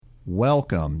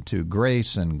Welcome to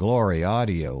Grace and Glory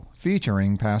Audio,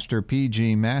 featuring Pastor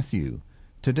P.G. Matthew.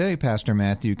 Today, Pastor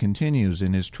Matthew continues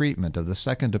in his treatment of the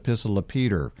second epistle of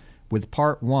Peter with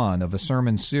part 1 of a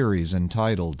sermon series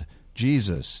entitled,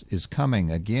 Jesus is Coming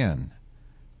Again,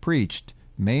 preached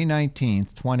May 19,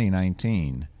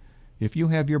 2019. If you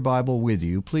have your Bible with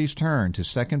you, please turn to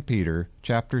 2 Peter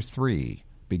chapter 3,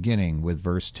 beginning with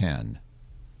verse 10.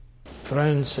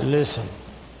 Friends, listen.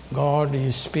 God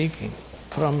is speaking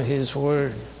from His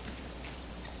Word.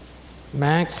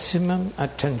 Maximum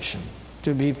attention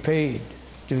to be paid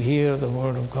to hear the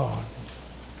Word of God.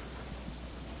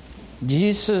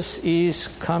 Jesus is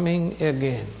coming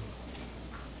again.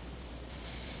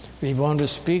 We want to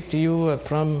speak to you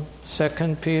from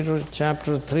 2 Peter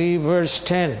chapter 3, verse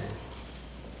 10.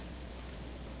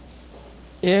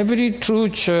 Every true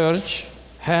church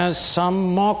has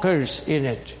some mockers in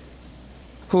it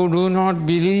who do not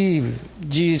believe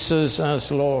Jesus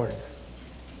as Lord.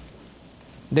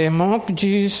 They mock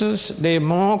Jesus, they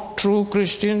mock true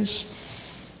Christians,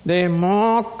 they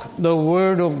mock the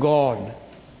Word of God.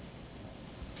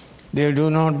 They do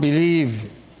not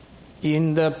believe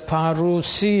in the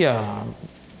parousia,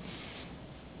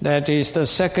 that is the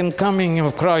second coming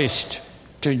of Christ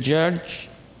to judge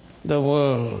the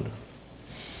world.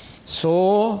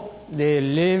 So they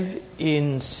live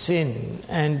in sin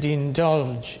and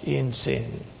indulge in sin.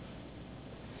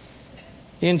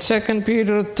 In 2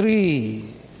 Peter 3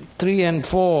 and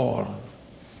 4,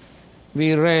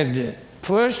 we read,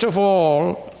 first of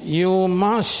all, you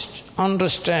must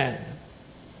understand,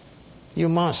 you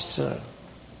must, sir,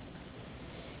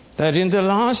 that in the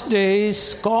last days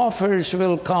scoffers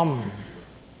will come,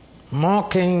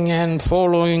 mocking and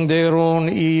following their own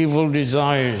evil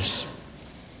desires.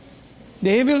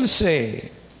 They will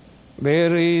say,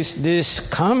 where is this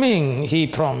coming He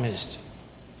promised?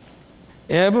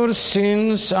 Ever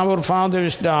since our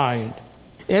fathers died,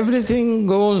 everything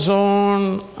goes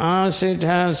on as it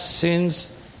has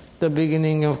since the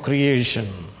beginning of creation.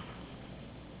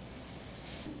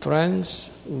 Friends,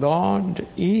 God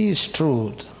is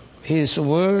truth. His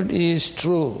Word is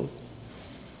truth.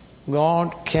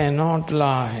 God cannot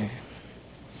lie.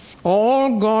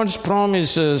 All God's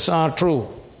promises are true.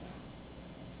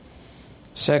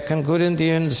 2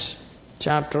 Corinthians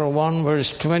chapter 1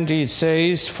 verse 20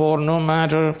 says, for no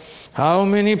matter how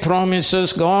many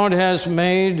promises God has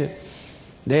made,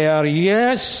 they are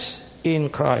yes in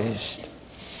Christ.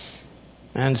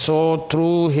 And so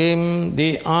through Him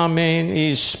the Amen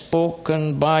is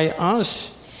spoken by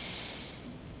us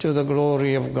to the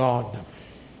glory of God.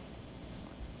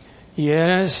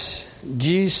 Yes,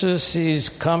 Jesus is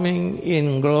coming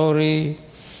in glory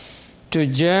to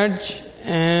judge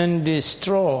and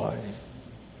destroy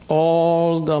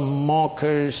all the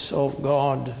mockers of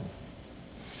God.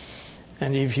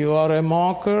 And if you are a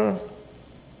mocker,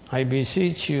 I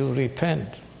beseech you, repent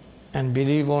and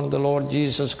believe on the Lord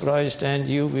Jesus Christ, and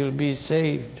you will be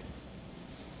saved.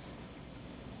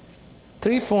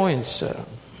 3 points, sir.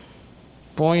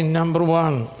 Point number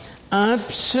 1,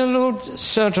 absolute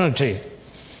certainty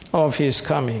of His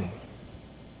coming.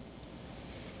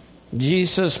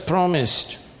 Jesus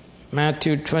promised,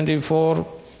 Matthew 24,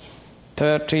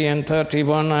 30 and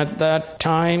 31, at that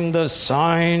time the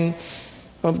sign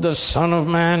of the Son of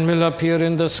Man will appear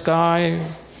in the sky,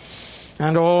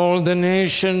 and all the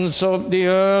nations of the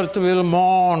earth will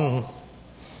mourn.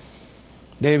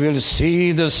 They will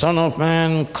see the Son of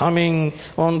Man coming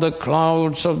on the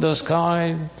clouds of the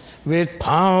sky with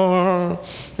power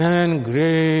and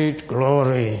great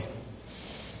glory.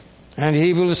 And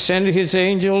He will send His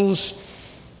angels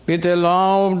with a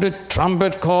loud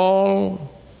trumpet call,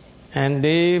 and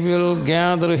they will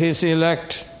gather His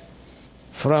elect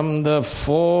from the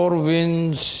four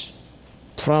winds,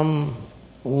 from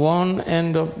one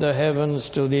end of the heavens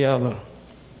to the other.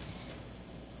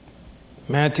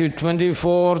 Matthew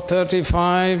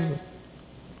 24:35,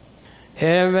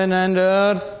 heaven and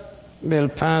earth will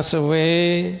pass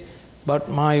away, but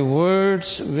my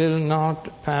words will not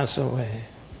pass away.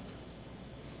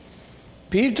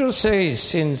 Peter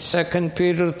says in 2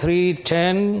 Peter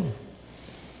 3:10,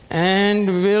 and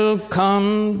will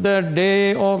come the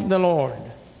day of the Lord.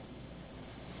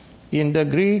 In the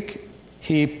Greek,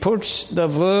 he puts the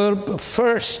verb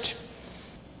first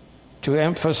to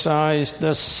emphasize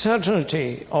the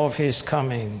certainty of His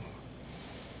coming.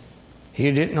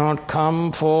 He did not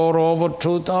come for over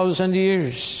 2,000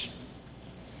 years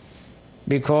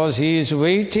because He is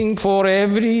waiting for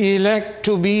every elect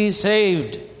to be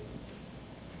saved.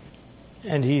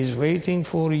 And He is waiting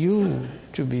for you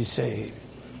to be saved.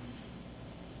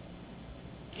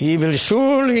 He will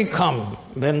surely come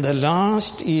when the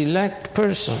last elect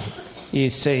person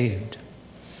is saved.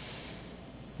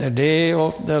 The day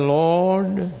of the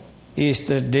Lord is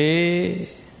the day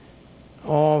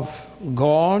of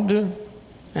God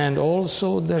and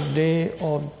also the day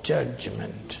of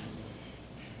judgment.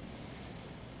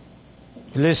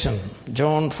 Listen,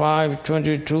 John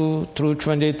 5:22 through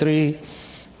 23.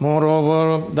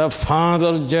 Moreover, the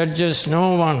Father judges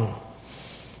no one,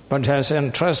 but has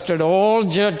entrusted all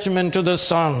judgment to the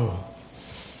Son,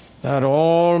 that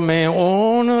all may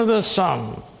honor the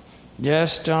Son,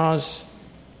 just as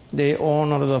they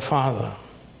honor the Father.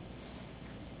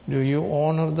 Do you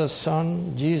honor the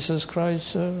Son, Jesus Christ,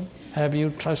 sir? Have you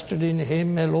trusted in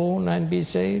Him alone and be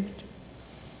saved?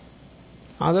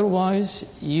 Otherwise,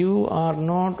 you are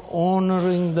not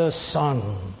honoring the Son.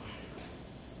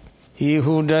 He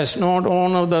who does not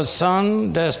honor the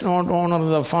Son does not honor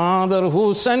the Father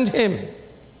who sent Him.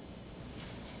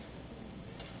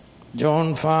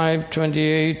 John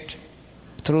 5:28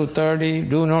 through 30.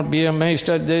 Do not be amazed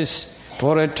at this,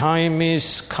 for a time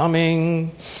is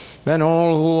coming when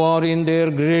all who are in their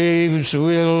graves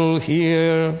will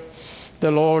hear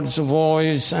the Lord's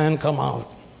voice and come out.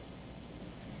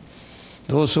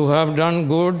 Those who have done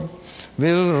good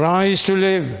will rise to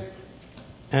live,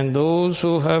 and those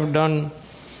who have done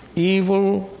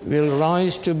evil will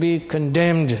rise to be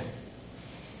condemned.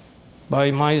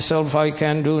 By myself I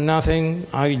can do nothing.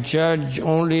 I judge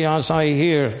only as I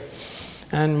hear,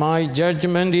 and my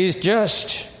judgment is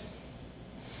just.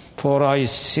 For I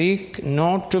seek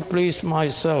not to please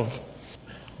myself,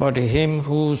 but Him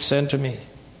who sent me.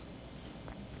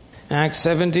 Acts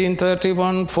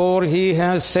 17:31, for He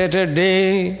has set a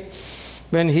day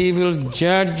when He will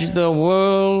judge the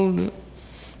world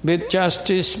with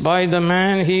justice by the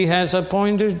man He has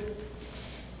appointed.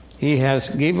 He has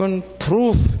given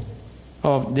proof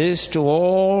of this to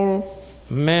all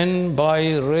men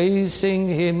by raising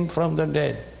Him from the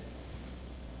dead.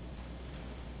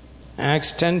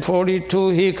 Acts 10:42,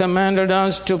 He commanded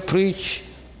us to preach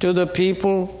to the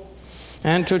people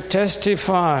and to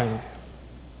testify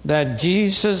that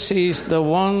Jesus is the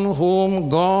one whom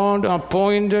God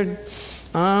appointed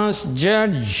as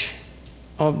judge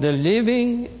of the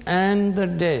living and the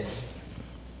dead.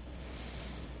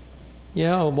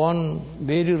 Yeah, one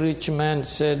very rich man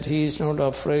said he is not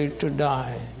afraid to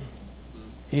die.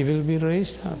 He will be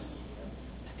raised up.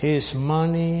 His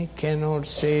money cannot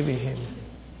save him.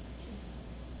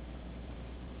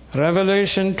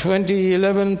 Revelation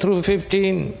 20:11 through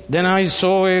 15. Then I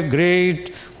saw a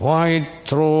great white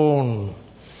throne,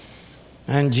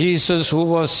 and Jesus who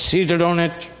was seated on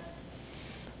it.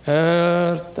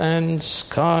 Earth and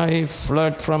sky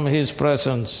fled from His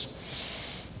presence.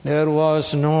 There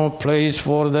was no place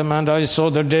for them, and I saw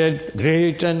the dead,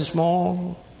 great and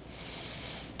small,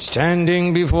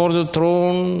 standing before the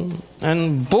throne,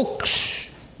 and books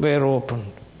were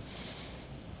opened.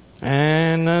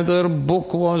 Another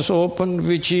book was opened,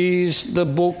 which is the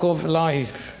book of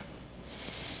life.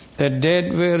 The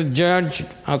dead were judged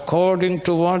according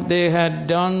to what they had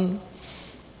done,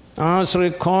 as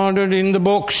recorded in the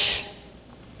books.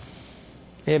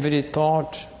 Every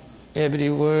thought, every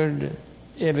word,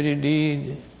 every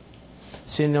deed,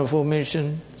 sin of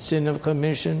omission, sin of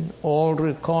commission, all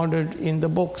recorded in the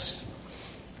books.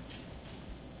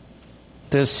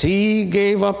 The sea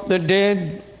gave up the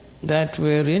dead that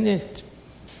were in it,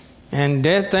 and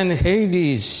death and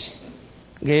Hades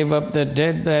gave up the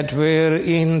dead that were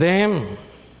in them,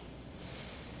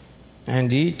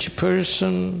 and each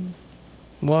person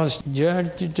was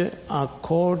judged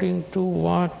according to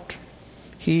what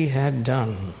he had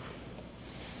done.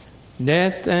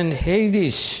 Death and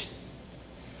Hades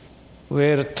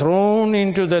were thrown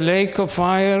into the lake of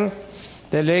fire.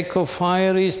 The lake of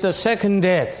fire is the second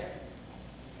death.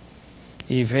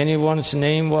 If anyone's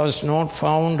name was not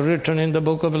found written in the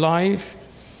book of life,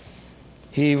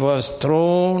 he was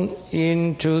thrown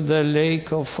into the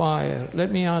lake of fire.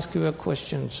 Let me ask you a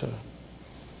question, sir.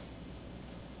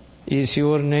 Is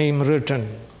your name written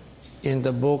in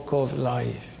the book of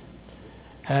life?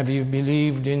 Have you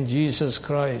believed in Jesus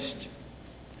Christ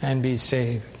and be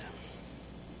saved?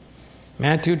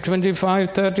 Matthew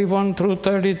 25:31 through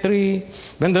 33.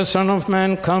 When the Son of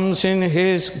Man comes in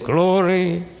His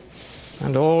glory,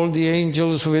 and all the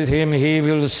angels with Him, He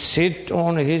will sit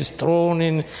on His throne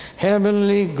in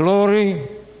heavenly glory.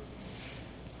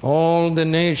 All the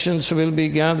nations will be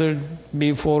gathered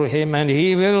before Him, and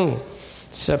He will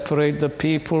separate the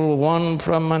people one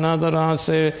from another, as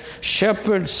a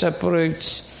shepherd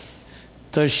separates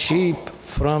the sheep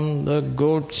from the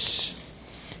goats.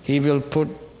 He will put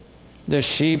the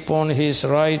sheep on his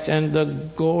right and the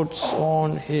goats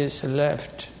on his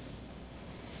left.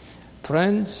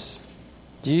 Friends,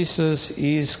 Jesus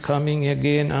is coming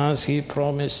again as he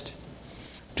promised,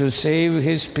 to save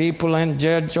his people and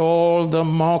judge all the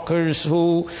mockers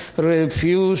who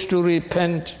refuse to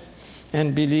repent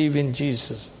and believe in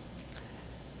Jesus.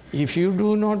 If you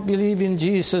do not believe in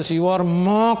Jesus, you are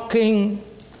mocking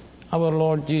our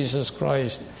Lord Jesus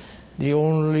Christ, the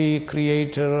only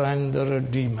Creator and the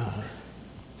Redeemer.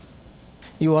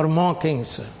 You are mocking,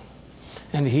 sir,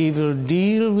 and he will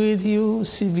deal with you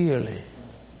severely.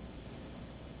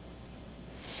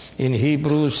 In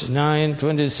Hebrews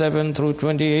 9:27 through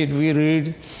 28 we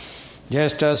read,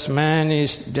 just as man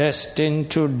is destined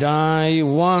to die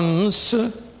once,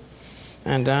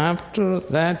 and after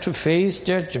that to face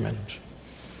judgment,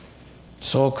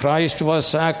 so Christ was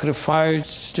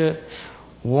sacrificed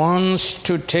once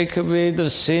to take away the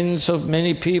sins of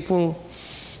many people,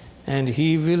 and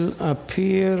he will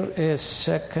appear a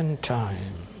second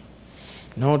time,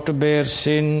 not to bear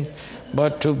sin,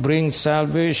 but to bring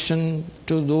salvation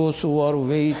to those who are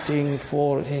waiting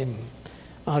for him.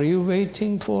 Are you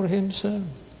waiting for him, sir?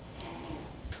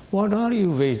 What are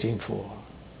you waiting for?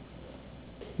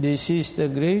 This is the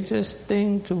greatest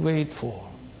thing to wait for.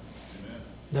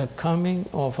 The coming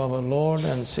of our Lord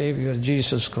and Savior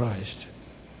Jesus Christ.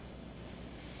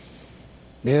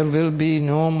 There will be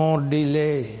no more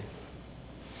delay.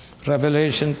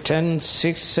 Revelation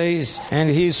 10:6 says, and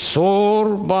he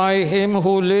swore by him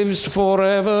who lives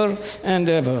forever and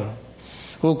ever,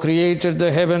 who created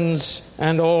the heavens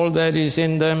and all that is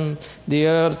in them, the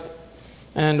earth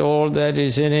and all that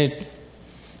is in it,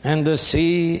 and the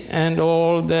sea and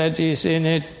all that is in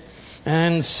it,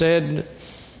 and said,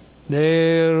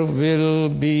 there will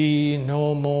be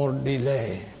no more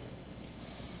delay.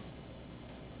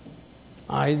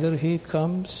 Either he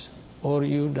comes or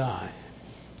you die.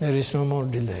 There is no more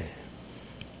delay.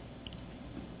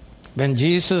 When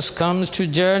Jesus comes to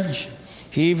judge,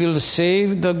 he will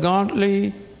save the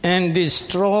godly and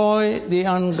destroy the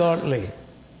ungodly.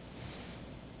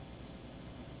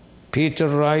 Peter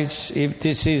writes, if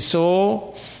this is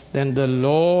so, then the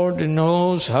Lord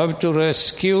knows how to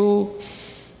rescue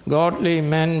godly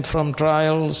men from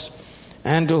trials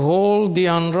and to hold the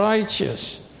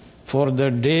unrighteous for the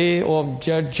day of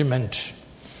judgment,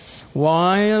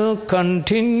 while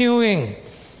continuing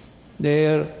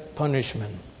their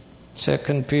punishment.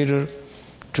 2 Peter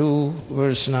 2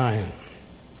 verse 9.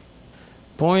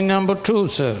 Point number 2,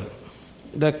 sir.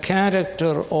 The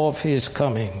character of his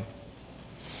coming.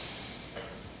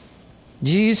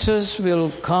 Jesus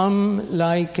will come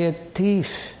like a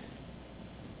thief.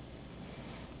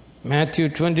 Matthew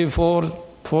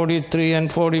 24:43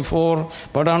 and 44.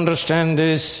 But understand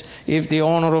this, if the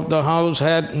owner of the house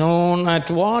had known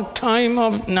at what time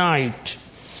of night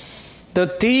the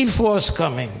thief was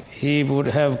coming, he would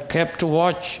have kept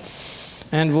watch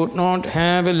and would not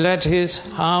have let his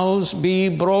house be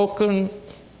broken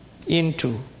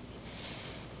into.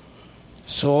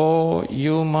 So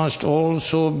you must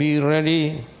also be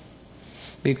ready,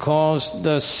 because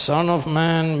the Son of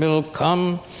Man will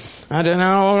come at an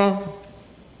hour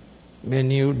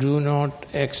when you do not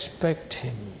expect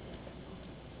him.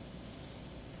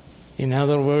 In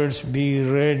other words, be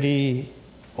ready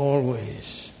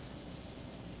always.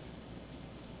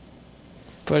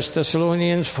 1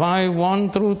 Thessalonians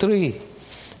 5:1-3.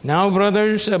 Now,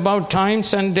 brothers, about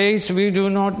times and dates we do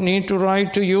not need to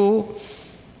write to you,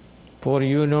 for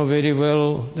you know very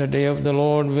well the day of the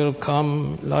Lord will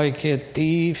come like a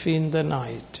thief in the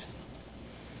night.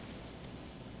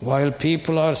 While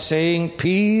people are saying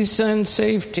peace and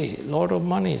safety, a lot of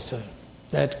money, sir,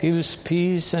 that gives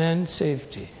peace and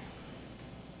safety.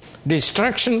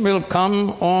 Destruction will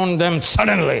come on them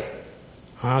suddenly,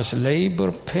 as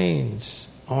labor pains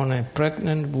on a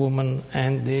pregnant woman,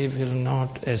 and they will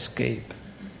not escape.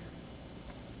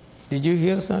 Did you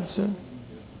hear that, sir?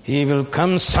 He will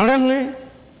come suddenly.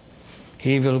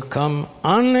 He will come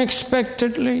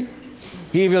unexpectedly.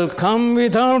 He will come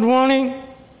without warning.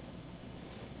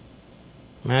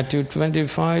 Matthew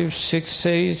 25:6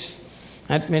 says,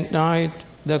 at midnight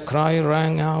the cry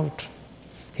rang out,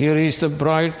 here is the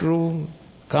bridegroom,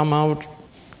 come out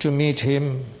to meet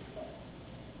him,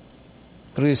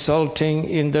 resulting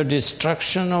in the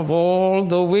destruction of all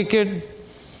the wicked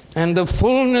and the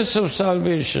fullness of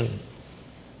salvation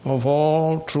of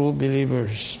all true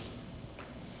believers.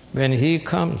 When he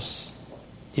comes,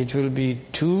 it will be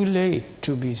too late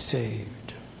to be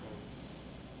saved.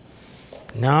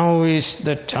 Now is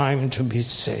the time to be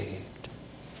saved.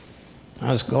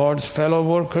 As God's fellow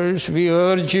workers, we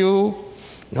urge you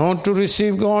not to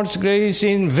receive God's grace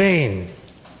in vain.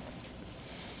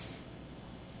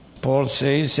 Paul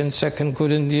says in 2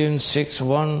 Corinthians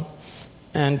 6:1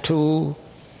 and 2,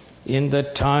 in the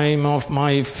time of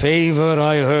my favor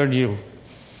I heard you.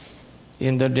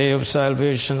 In the day of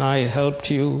salvation I helped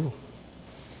you.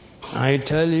 I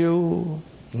tell you,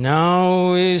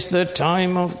 now is the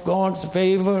time of God's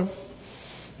favor.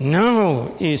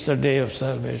 Now is the day of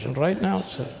salvation. Right now,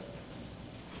 sir.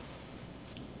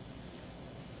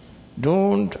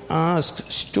 Don't ask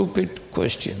stupid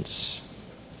questions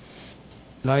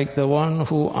like the one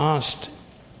who asked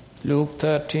Luke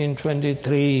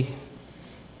 13:23.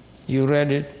 You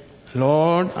read it.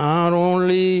 Lord, are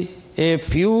only a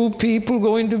few people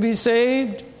going to be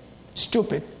saved?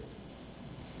 Stupid.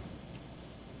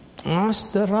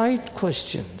 Ask the right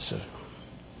question, sir.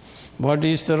 What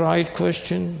is the right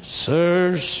question?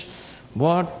 Sirs,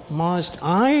 what must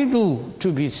I do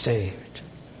to be saved?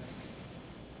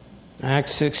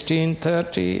 Acts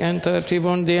 16:30 and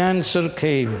 31, the answer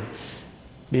came.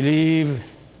 Believe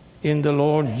in the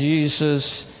Lord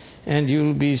Jesus and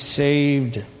you'll be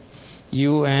saved,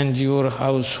 you and your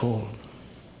household.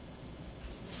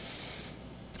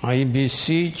 I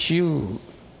beseech you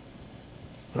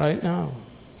right now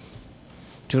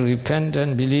to repent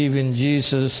and believe in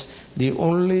Jesus, the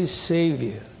only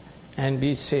Savior, and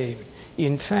be saved.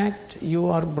 In fact, you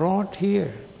are brought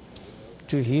here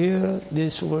to hear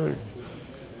this word.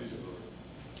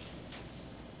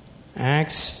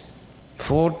 Acts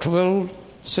 4:12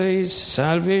 says,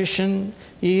 salvation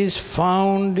is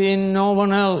found in no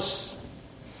one else,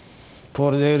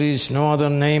 for there is no other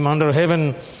name under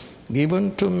heaven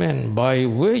given to men by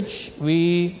which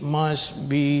we must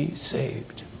be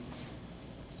saved.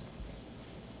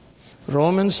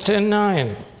 Romans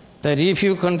 10:9, that if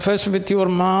you confess with your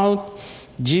mouth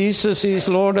Jesus is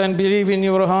Lord and believe in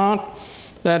your heart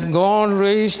that God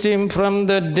raised him from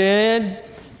the dead,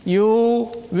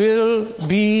 you will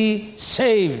be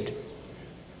saved.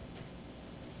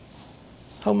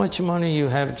 How much money you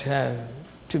have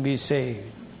to be saved?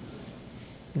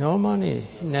 No money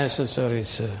necessary,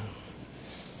 sir.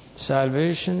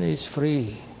 Salvation is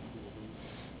free.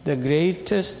 The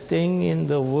greatest thing in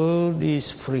the world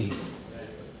is free.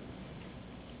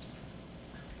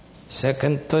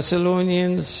 2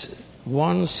 Thessalonians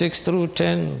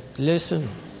 1:6-10. Listen.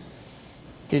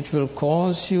 It will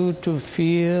cause you to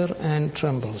fear and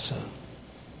tremble, sir.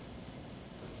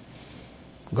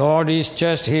 God is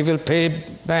just. He will pay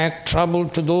back trouble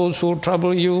to those who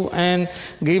trouble you and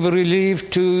give relief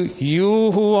to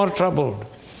you who are troubled,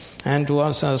 and to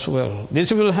us as well.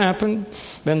 This will happen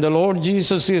when the Lord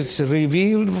Jesus is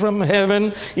revealed from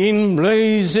heaven in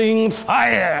blazing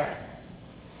fire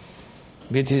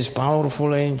with his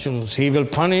powerful angels. He will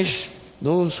punish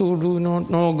those who do not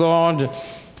know God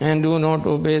and do not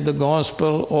obey the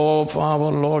gospel of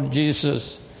our Lord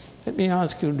Jesus. Let me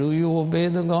ask you, do you obey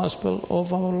the gospel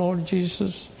of our Lord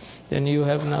Jesus? Then you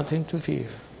have nothing to fear.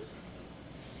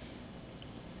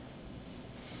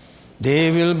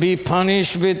 They will be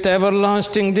punished with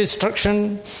everlasting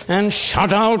destruction and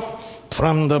shut out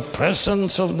from the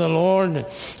presence of the Lord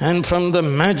and from the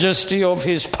majesty of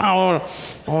his power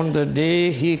on the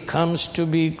day he comes to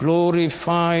be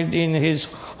glorified in his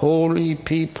holy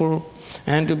people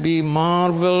and to be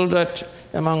marveled at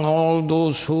among all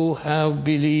those who have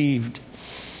believed.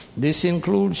 This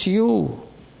includes you,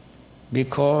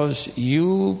 because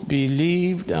you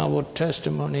believed our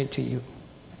testimony to you.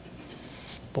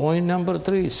 Point number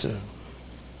 3, sir.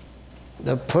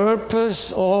 The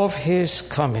purpose of his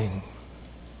coming.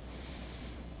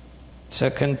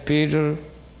 2 Peter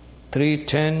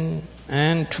 3:10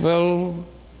 and 12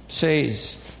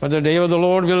 says, but the day of the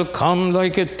Lord will come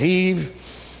like a thief.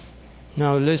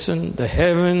 Now listen, the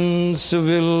heavens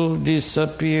will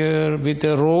disappear with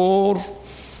a roar.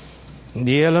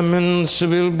 The elements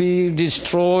will be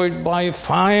destroyed by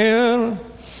fire,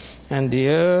 and the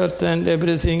earth and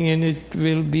everything in it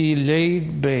will be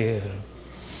laid bare.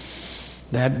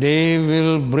 That day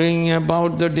will bring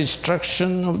about the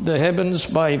destruction of the heavens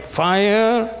by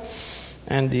fire,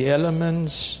 and the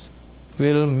elements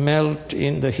will melt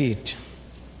in the heat.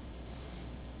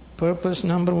 Purpose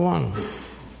number 1.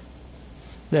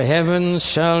 The heavens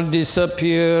shall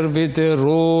disappear with a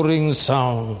roaring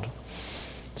sound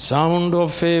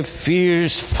of a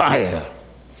fierce fire.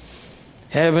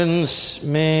 Heavens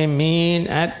may mean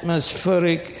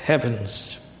atmospheric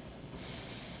heavens.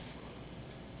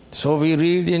 So we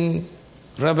read in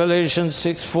Revelation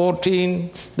 6:14,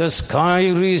 the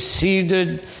sky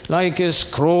receded like a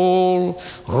scroll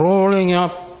rolling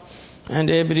up, and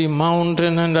every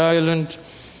mountain and island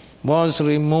was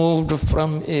removed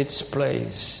from its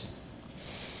place.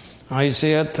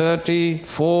 Isaiah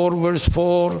 34 verse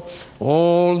 4,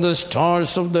 all the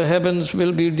stars of the heavens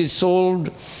will be dissolved,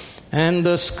 and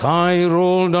the sky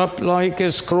rolled up like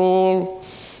a scroll.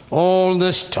 All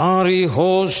the starry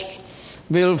host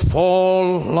will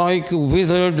fall like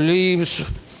withered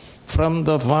leaves from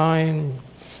the vine,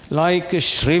 like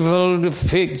shriveled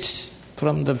figs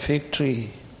from the fig tree.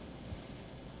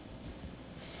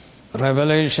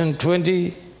 Revelation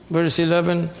 20, verse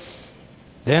 11.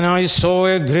 Then I saw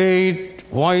a great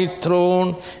white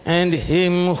throne and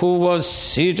him who was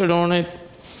seated on it.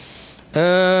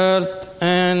 Earth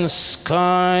and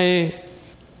sky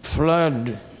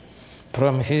fled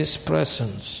from his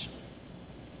presence.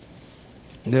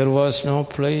 There was no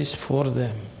place for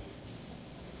them.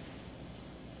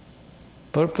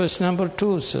 Purpose number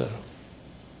 2, sir.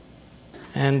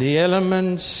 And the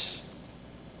elements,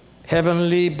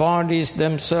 heavenly bodies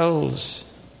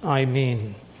themselves,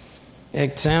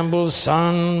 example,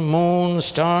 sun, moon,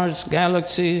 stars,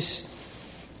 galaxies,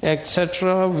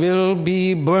 etc., will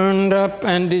be burned up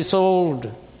and dissolved.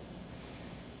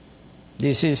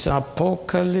 This is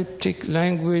apocalyptic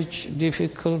language,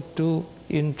 difficult to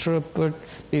interpret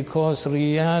because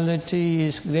reality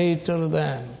is greater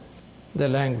than the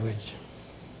language.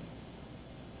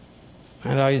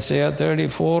 And Isaiah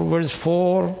 34, verse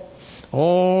 4,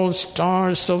 all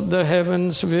stars of the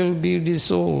heavens will be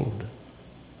dissolved.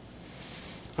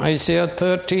 Isaiah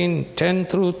 13, 10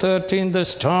 through 13, the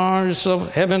stars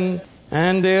of heaven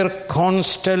and their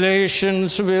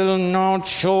constellations will not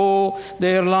show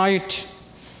their light.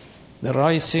 The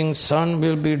rising sun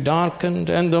will be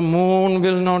darkened and the moon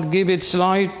will not give its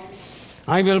light.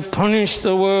 I will punish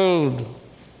the world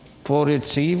for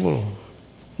its evil,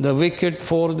 the wicked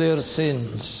for their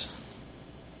sins.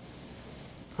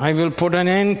 I will put an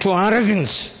end to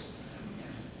arrogance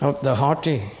of the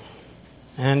haughty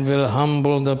and will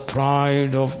humble the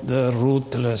pride of the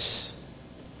ruthless.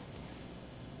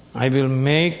 I will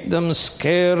make them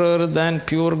scarer than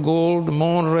pure gold,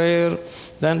 more rare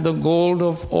than the gold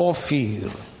of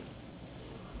Ophir.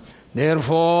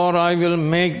 Therefore I will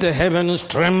make the heavens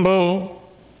tremble,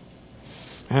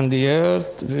 and the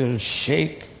earth will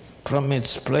shake from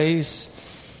its place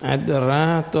at the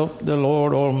wrath of the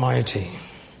Lord Almighty,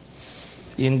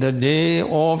 in the day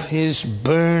of his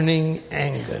burning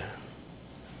anger.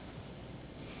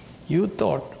 You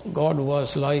thought God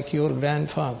was like your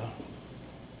grandfather.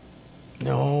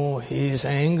 No, he is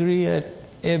angry at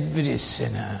every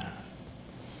sinner.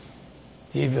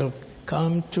 He will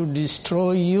come to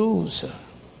destroy you, sir,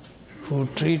 who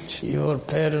treat your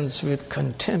parents with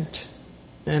contempt,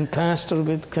 and pastor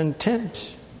with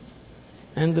contempt,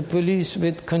 and the police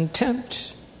with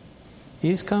contempt.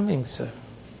 He's coming, sir.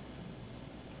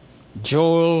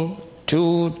 Joel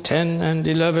 2, 10 and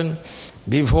 11.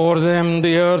 Before them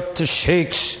the earth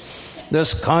shakes, the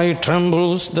sky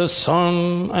trembles, the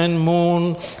sun and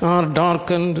moon are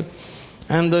darkened,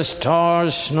 and the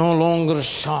stars no longer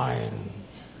shine.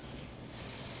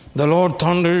 The Lord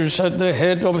thunders at the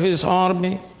head of his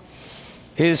army.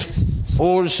 His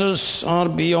forces are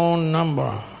beyond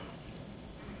number.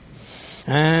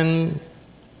 And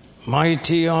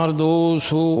mighty are those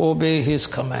who obey his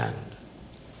command.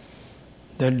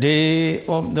 The day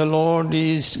of the Lord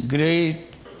is great.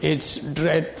 It's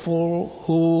dreadful.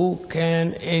 Who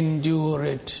can endure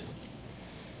it?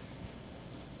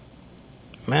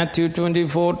 Matthew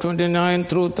 24, 29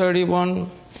 through 31.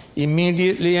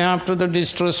 Immediately after the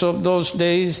distress of those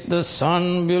days, the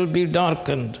sun will be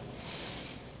darkened,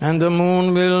 and the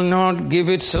moon will not give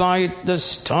its light. The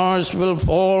stars will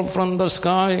fall from the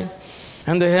sky,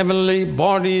 and the heavenly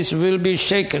bodies will be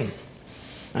shaken.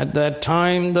 At that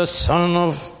time, the Son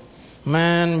of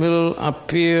Man will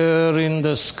appear in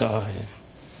the sky.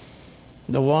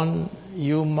 The one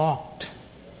you mocked,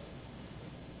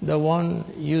 the one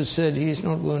you said he's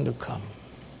not going to come,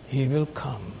 he will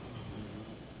come.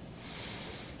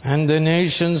 And the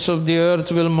nations of the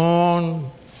earth will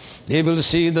mourn. They will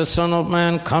see the Son of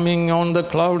Man coming on the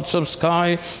clouds of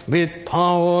sky with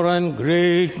power and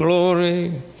great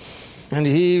glory. And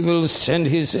he will send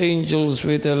his angels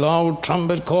with a loud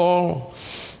trumpet call,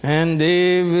 and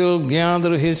they will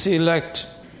gather his elect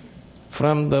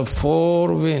from the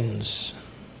four winds,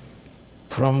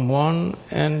 from one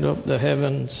end of the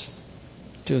heavens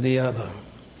to the other.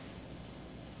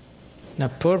 Now,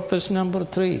 purpose number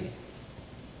 3.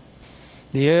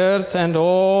 The earth and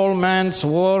all man's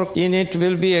work in it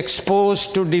will be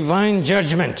exposed to divine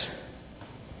judgment.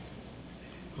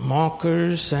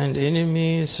 Mockers and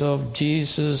enemies of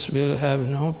Jesus will have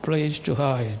no place to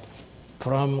hide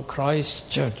from Christ's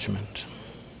judgment.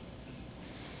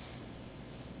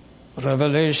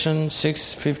 Revelation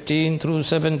 6:15 through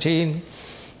 17.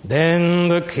 Then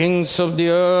the kings of the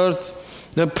earth,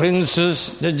 the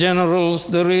princes, the generals,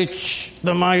 the rich,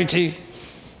 the mighty,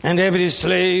 and every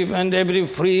slave and every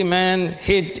free man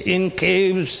hid in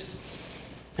caves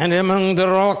and among the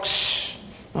rocks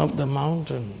of the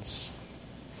mountains.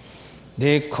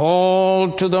 They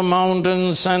called to the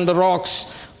mountains and the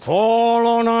rocks, "Fall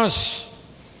on us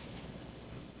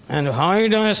and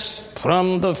hide us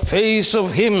from the face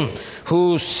of him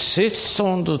who sits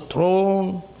on the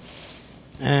throne,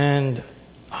 and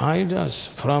hide us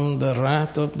from the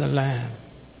wrath of the Lamb.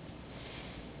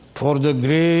 For the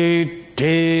great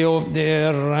day of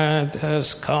their wrath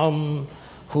has come.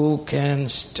 Who can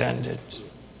stand it?"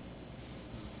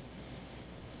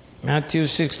 Matthew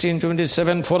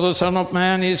 16:27, "For the Son of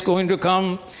Man is going to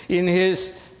come in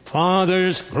his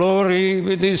Father's glory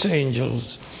with his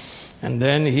angels, and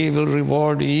then he will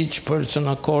reward each person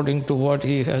according to what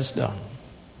he has done."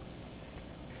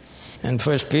 And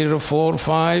 1 Peter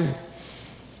 4:5,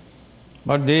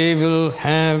 "But they will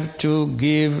have to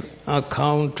give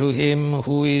account to him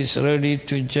who is ready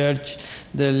to judge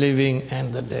the living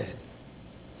and the dead."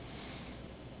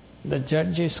 The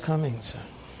judge is coming, son,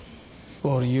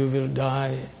 or you will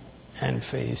die and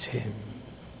face him.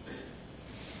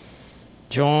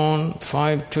 John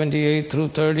 5:28 through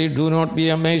 30, "Do not be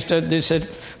amazed at this,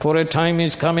 for a time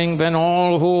is coming when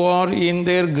all who are in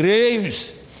their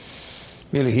graves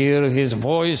will hear his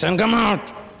voice and come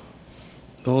out.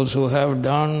 Those who have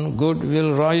done good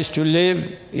will rise to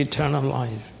live eternal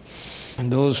life,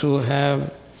 and those who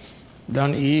have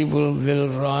done evil will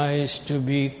rise to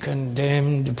be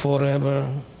condemned forever.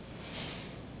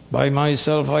 By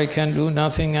myself I can do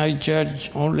nothing. I judge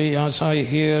only as I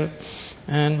hear,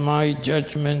 and my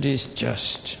judgment is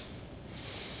just."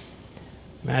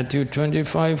 Matthew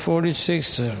 25:46,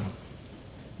 sir.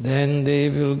 "Then they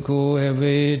will go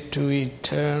away to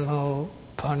eternal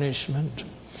punishment,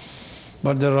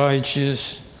 but the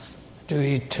righteous to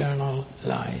eternal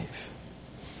life."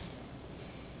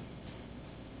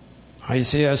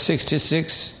 Isaiah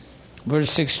 66,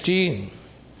 verse 16,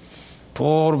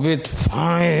 "For with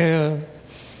fire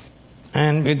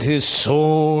and with his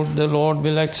sword the Lord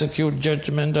will execute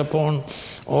judgment upon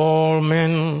all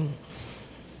men,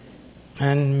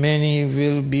 and many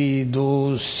will be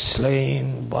those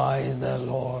slain by the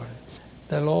Lord."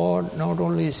 The Lord not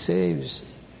only saves,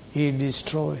 he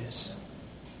destroys.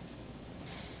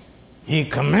 He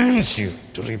commands you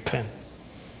to repent.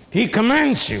 He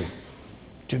commands you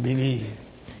to believe.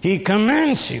 He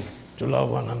commands you to love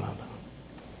one another.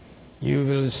 You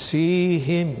will see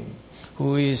him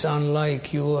who is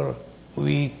unlike your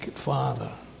weak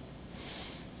father.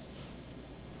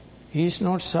 He is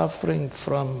not suffering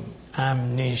from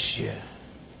amnesia.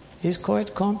 He is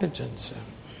quite competent, sir.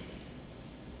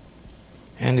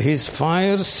 And his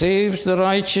fire saves the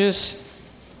righteous,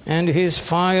 and his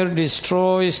fire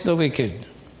destroys the wicked.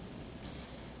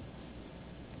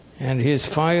 And his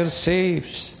fire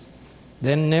saves.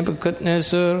 Then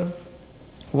Nebuchadnezzar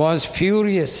was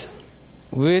furious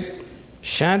with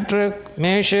Shadrach,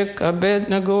 Meshach,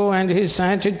 Abednego, and his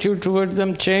attitude toward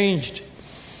them changed.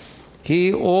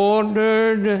 He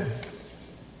ordered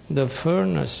the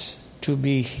furnace to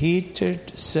be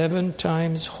heated 7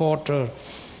 times hotter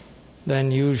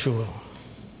than usual,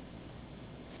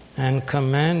 and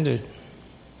commanded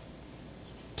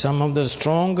some of the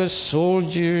strongest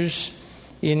soldiers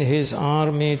in his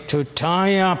army to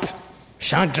tie up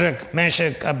Shadrach,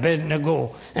 Meshach,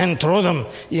 Abednego and throw them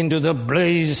into the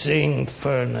blazing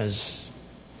furnace.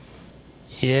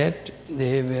 Yet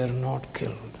they were not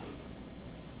killed.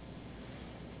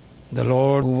 The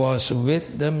Lord who was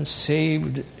with them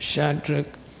saved Shadrach,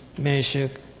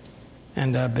 Meshach,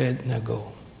 and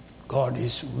Abednego. God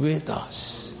is with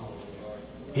us.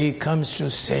 He comes to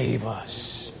save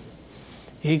us.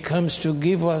 He comes to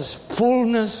give us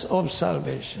fullness of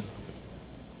salvation.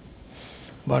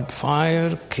 But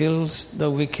fire kills the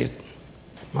wicked.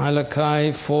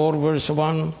 Malachi 4 verse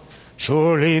 1,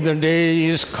 "Surely the day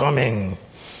is coming.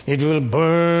 It will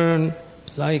burn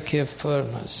like a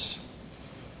furnace.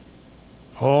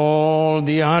 All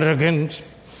the arrogant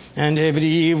and every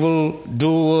evil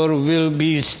doer will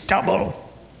be stubble.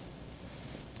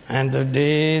 And the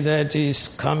day that is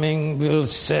coming will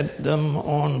set them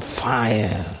on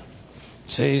fire,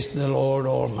 says the Lord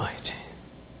Almighty."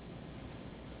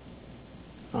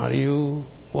 Are you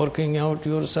working out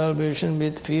your salvation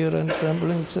with fear and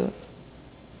trembling, sir?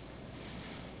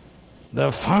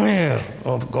 The fire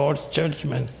of God's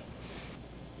judgment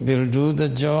will do the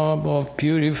job of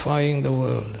purifying the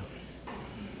world.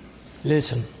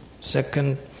 Listen,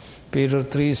 2 Peter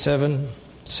 3:7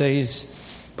 says,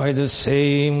 "By the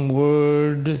same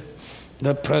word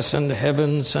The present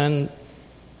heavens and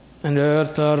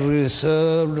earth are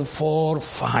reserved for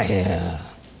fire,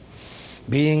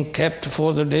 being kept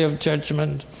for the day of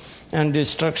judgment and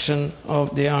destruction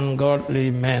of the ungodly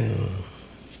men.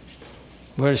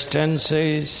 Verse 10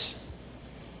 says,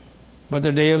 but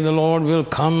the day of the Lord will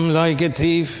come like a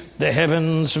thief. The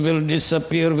heavens will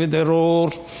disappear with a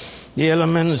roar. The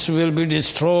elements will be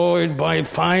destroyed by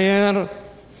fire,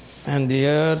 and the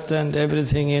earth and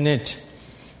everything in it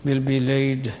will be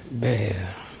laid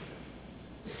bare.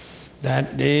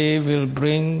 That day will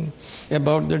bring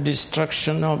about the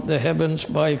destruction of the heavens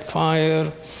by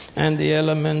fire, and the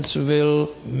elements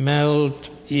will melt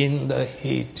in the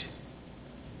heat.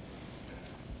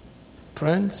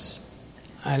 Friends,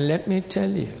 and let me tell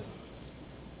you,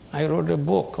 I wrote a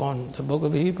book on the book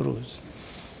of Hebrews.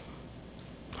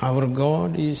 Our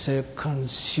God is a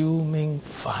consuming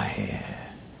fire.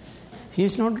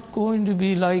 He's not going to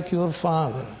be like your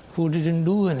father who didn't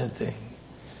do anything.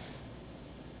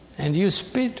 And you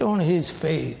spit on his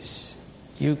face.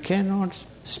 You cannot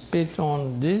spit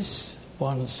on this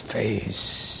one's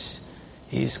face.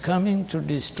 He's coming to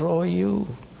destroy you.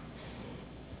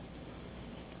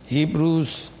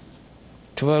 Hebrews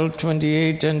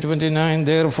 12:28 and 29,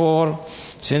 therefore,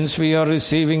 since we are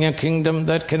receiving a kingdom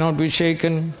that cannot be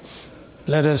shaken,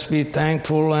 let us be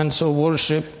thankful and so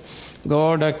worship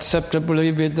God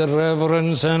acceptably with the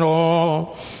reverence and awe.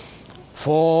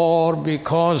 For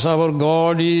because our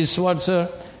God is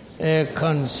a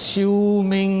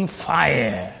consuming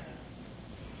fire.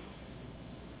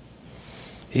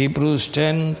 Hebrews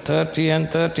 10:30 and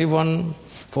 31,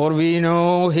 for we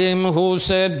know him who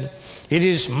said, it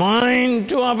is mine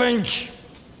to avenge.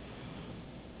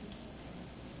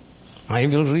 I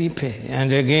will repay.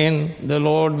 And again, the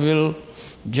Lord will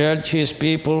judge his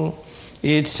people.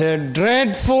 It's a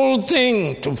dreadful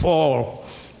thing to fall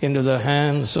into the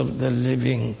hands of the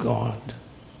living God.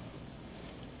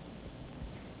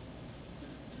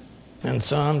 And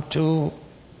Psalm 2,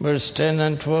 verse 10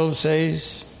 and 12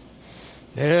 says,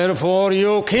 therefore,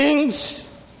 you kings,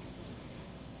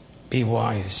 be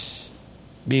wise.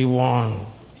 Be warned,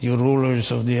 you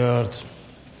rulers of the earth.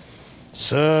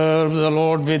 Serve the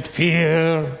Lord with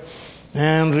fear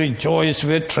and rejoice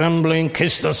with trembling.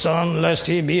 Kiss the Son, lest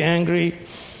he be angry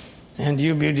and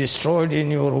you be destroyed in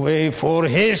your way. For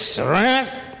his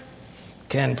wrath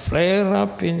can flare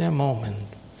up in a moment.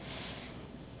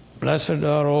 Blessed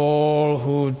are all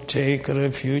who take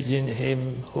refuge in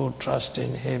him, who trust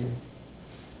in him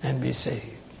and be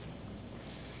saved.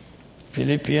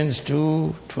 Philippians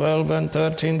 2:12 and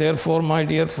 13, therefore, my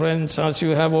dear friends, as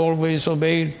you have always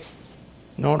obeyed,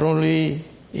 not only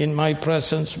in my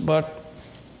presence, but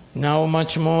now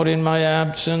much more in my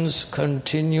absence,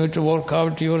 continue to work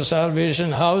out your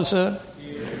salvation. How, sir?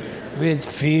 With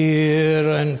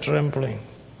fear and trembling.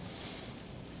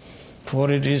 For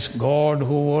it is God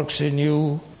who works in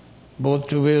you, both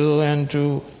to will and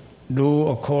to do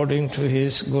according to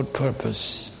his good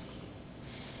purpose.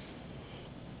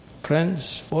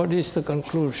 Friends, what is the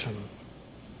conclusion?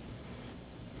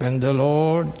 When the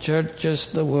Lord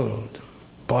judges the world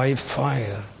by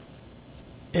fire,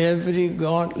 every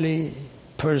godly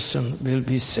person will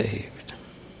be saved.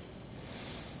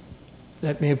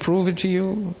 Let me prove it to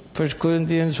you. 1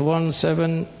 Corinthians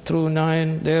 1:7 through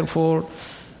 9. Therefore,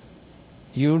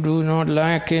 you do not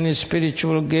lack any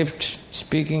spiritual gift,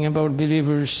 speaking about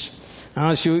believers,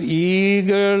 as you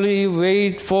eagerly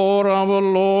wait for our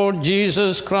Lord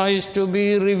Jesus Christ to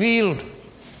be revealed.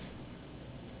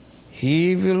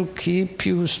 He will keep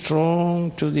you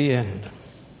strong to the end,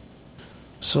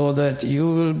 so that you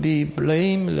will be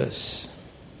blameless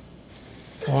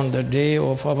on the day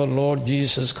of our Lord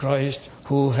Jesus Christ,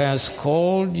 who has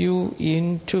called you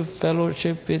into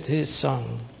fellowship with his Son.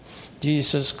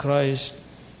 Jesus Christ,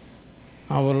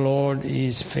 our Lord,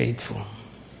 is faithful.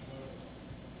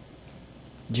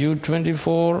 Jude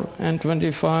 24 and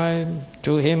 25,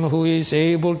 to him who is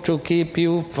able to keep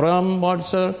you from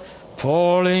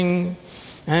falling,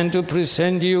 and to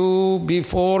present you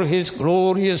before his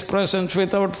glorious presence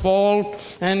without fault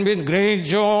and with great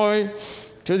joy.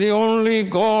 To the only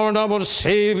God, our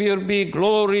Savior, be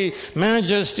glory,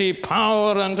 majesty,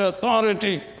 power, and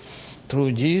authority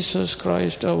through Jesus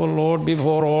Christ our Lord,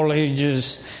 before all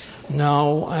ages,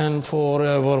 now and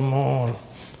forevermore.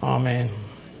 Amen.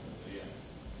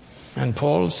 And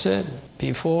Paul said,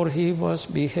 before he was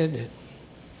beheaded,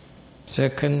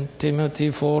 2 Timothy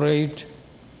 4:8,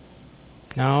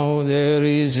 now there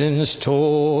is in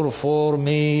store for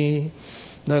me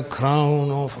the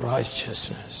crown of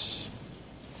righteousness,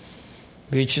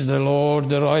 which the Lord,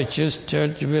 the righteous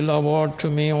judge, will award to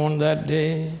me on that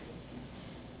day.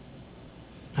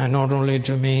 And not only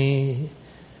to me,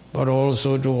 but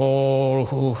also to all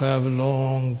who have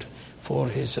longed for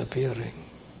his appearing.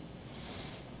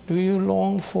 Do you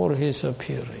long for his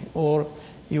appearing, or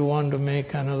you want to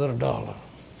make another dollar?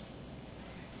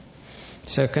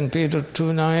 2 Peter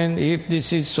 2:9, if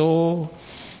this is so,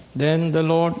 then the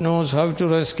Lord knows how to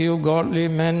rescue godly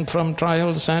men from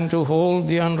trials and to hold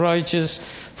the unrighteous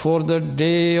for the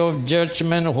day of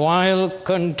judgment while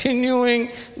continuing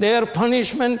their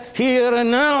punishment here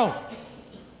and now.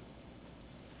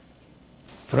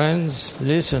 Friends,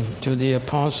 listen to the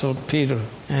Apostle Peter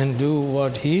and do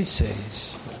what he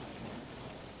says.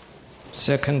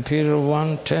 2 Peter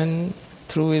 1:10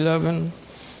 through 11,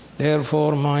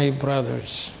 therefore, my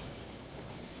brothers,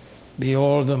 be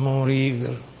all the more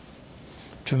eager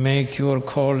to make your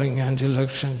calling and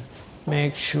election.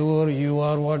 Make sure you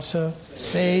are what, sir?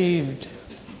 Saved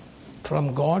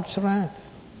from God's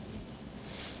wrath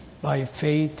by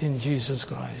faith in Jesus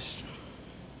Christ.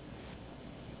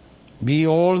 Be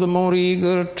all the more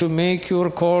eager to make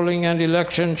your calling and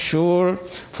election sure,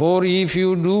 for if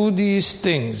you do these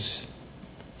things,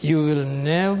 you will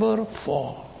never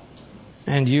fall,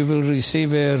 and you will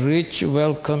receive a rich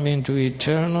welcome into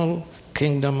eternal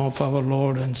kingdom of our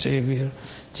Lord and Savior,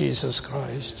 Jesus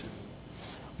Christ.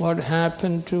 What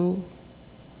happened to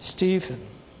Stephen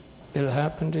will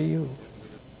happen to you.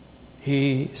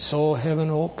 He saw heaven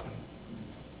open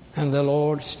and the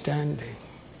Lord standing.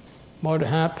 What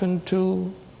happened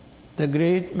to the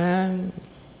great man,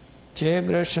 J.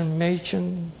 Gresham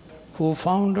Machen, who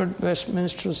founded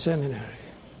Westminster Seminary?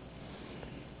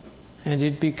 And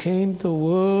it became the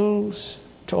world's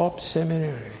top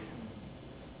seminary.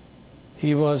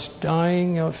 He was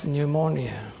dying of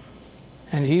pneumonia,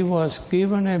 and he was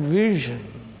given a vision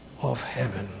of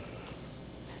heaven.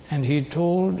 And he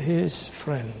told his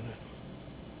friend,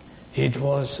 it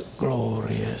was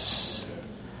glorious.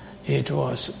 It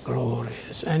was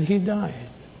glorious. And he died,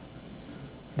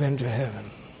 went to heaven.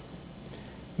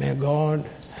 May God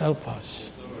help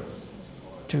us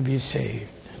to be saved.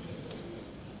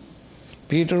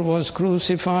 Peter was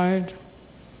crucified,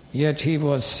 yet he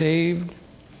was saved.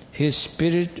 His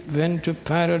spirit went to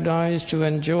paradise to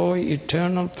enjoy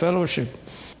eternal fellowship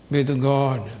with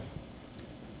God.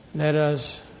 Let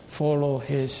us follow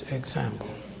his example.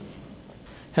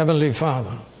 Heavenly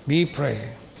Father, we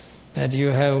pray that you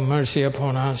have mercy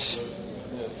upon us.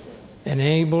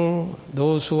 Enable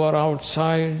those who are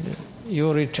outside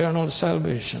your eternal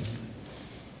salvation.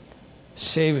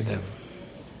 Save them.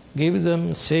 Give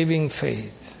them saving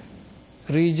faith.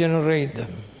 Regenerate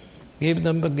them. Give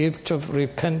them the gift of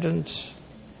repentance,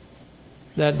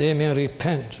 that they may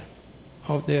repent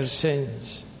of their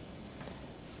sins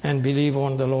and believe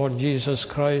on the Lord Jesus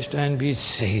Christ and be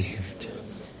saved.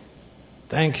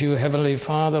 Thank you, Heavenly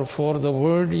Father, for the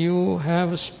word you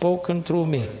have spoken through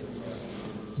me.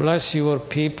 Bless your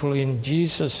people in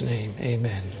Jesus' name.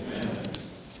 Amen.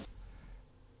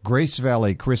 Grace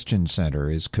Valley Christian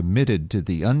Center is committed to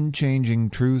the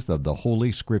unchanging truth of the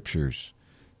Holy Scriptures.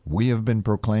 We have been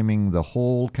proclaiming the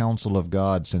whole counsel of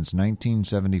God since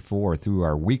 1974 through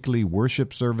our weekly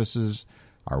worship services,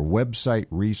 our website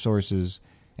resources,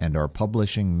 and our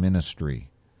publishing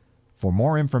ministry. For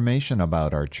more information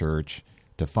about our church,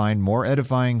 to find more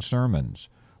edifying sermons,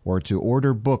 or to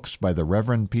order books by the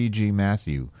Reverend P.G.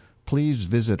 Matthew, please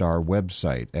visit our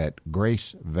website at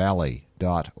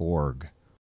gracevalley.org.